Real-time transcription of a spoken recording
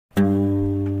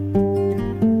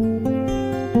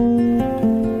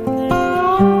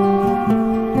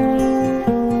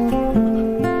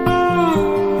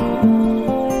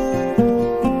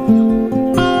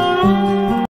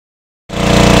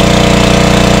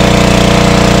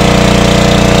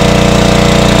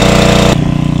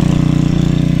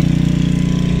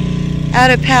out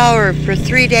of power for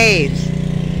 3 days.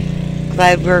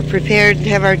 Glad we're prepared to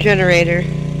have our generator.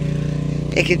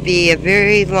 It could be a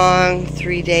very long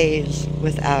 3 days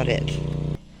without it.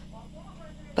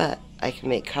 But I can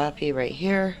make coffee right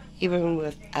here, even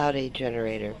without a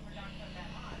generator.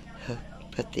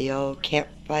 Put the old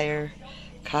campfire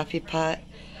coffee pot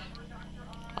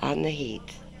on the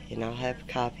heat, and I'll have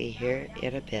coffee here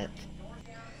in a bit.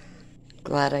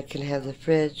 Glad I can have the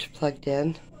fridge plugged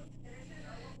in.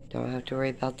 Don't have to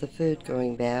worry about the food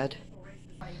going bad.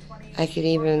 I can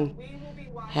even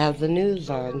have the news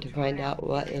on to find out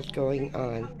what is going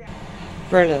on.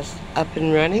 Furnace up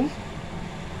and running.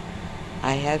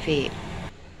 I have heat.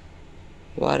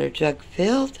 Water jug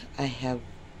filled. I have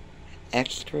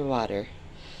extra water.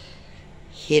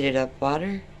 Heated up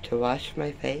water to wash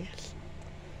my face.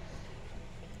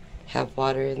 Have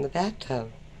water in the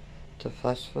bathtub to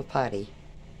flush the potty.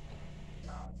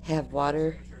 Have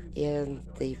water in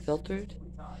the filtered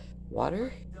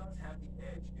water.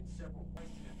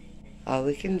 All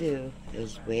we can do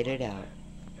is wait it out.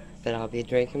 But I'll be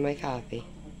drinking my coffee.